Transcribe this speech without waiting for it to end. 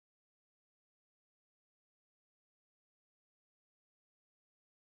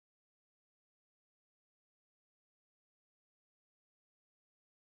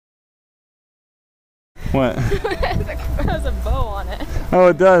What? It has a bow on it. Oh,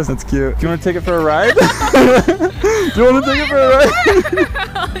 it does. That's cute. Do you want to take it for a ride? Do you want to take it for a ride?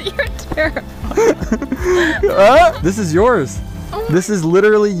 You're terrible. This is yours. Oh, this is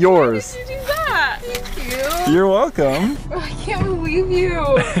literally yours. Why did you do that? Thank you. You're welcome. I can't believe you.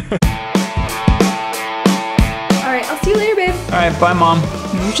 Alright, I'll see you later, babe. Alright, bye, Mom.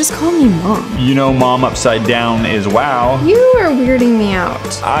 You just call me Mom. You know Mom upside down is wow. You are weirding me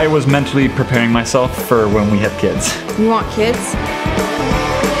out. I was mentally preparing myself for when we have kids. You want kids?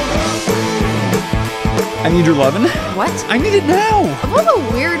 I need your lovin'. What? I need it now. Of all the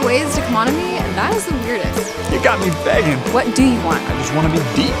weird ways to come on to me, that is the weirdest. You got me begging. What do you want? I just want to be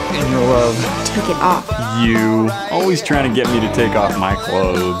deep in your love. Take it off. You always trying to get me to take off my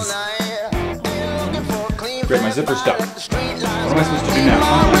clothes. Great, my zipper's stuck. What am I supposed to do now?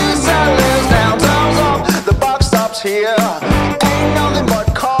 I'm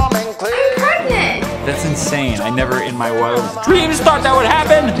pregnant! That's insane. I never in my wildest dreams thought that would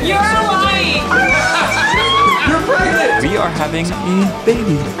happen. You're lying! You're pregnant! We are having a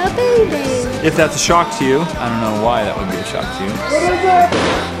baby. A baby. If that's a shock to you, I don't know why that would be a shock to you. What is it?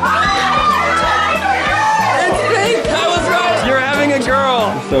 It's pink! I was right! You're having a girl!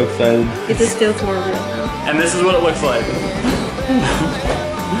 I'm so excited. It just feels more real. And this is what it looks like.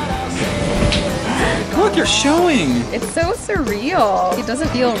 Look, you're showing. It's so surreal. It doesn't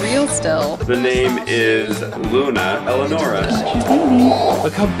feel real still. The name is Luna Eleonora.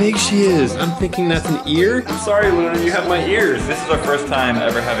 Look how big she is. I'm thinking that's an ear. I'm sorry, Luna, you have my ears. This is our first time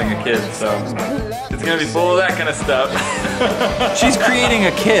ever having a kid, so it's gonna be full of that kind of stuff. She's creating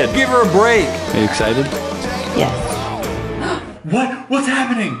a kid. Give her a break. Are you excited? Yes. What? What's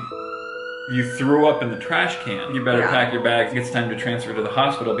happening? You threw up in the trash can. You better pack your bags. It's time to transfer to the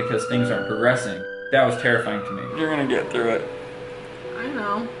hospital because things aren't progressing. That was terrifying to me. You're gonna get through it. I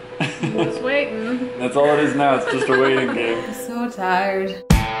know. I'm just waiting. That's all it is now. It's just a waiting game. I'm so tired.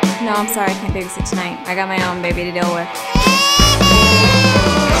 No, I'm sorry. I can't babysit tonight. I got my own baby to deal with.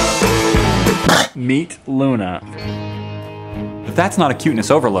 Meet Luna. If that's not a cuteness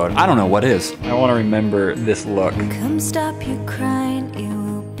overload, I don't know what is. I want to remember this look. Come stop you crying, it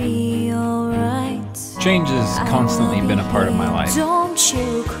will be alright. Change has constantly been a part of my life. Don't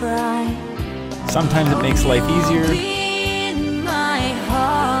you cry. Sometimes it makes life easier. In my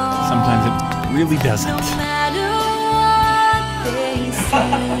heart. Sometimes it really doesn't. No matter what they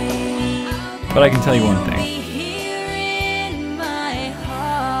say. But I can tell you one thing. Be here in my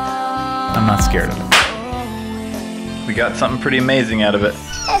heart. I'm not scared of it. We got something pretty amazing out of it.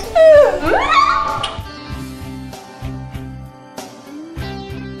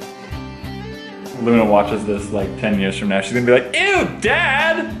 Luna watches this like 10 years from now. She's gonna be like, ew,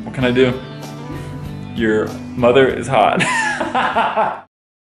 Dad! What can I do? Your mother is hot.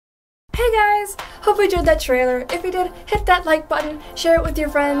 Hey guys! Hope you enjoyed that trailer. If you did, hit that like button, share it with your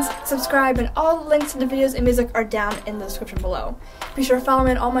friends, subscribe, and all the links to the videos and music are down in the description below. Be sure to follow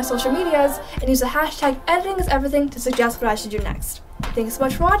me on all my social medias and use the hashtag editingiseverything to suggest what I should do next. Thanks so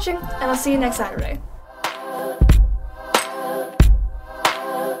much for watching, and I'll see you next Saturday.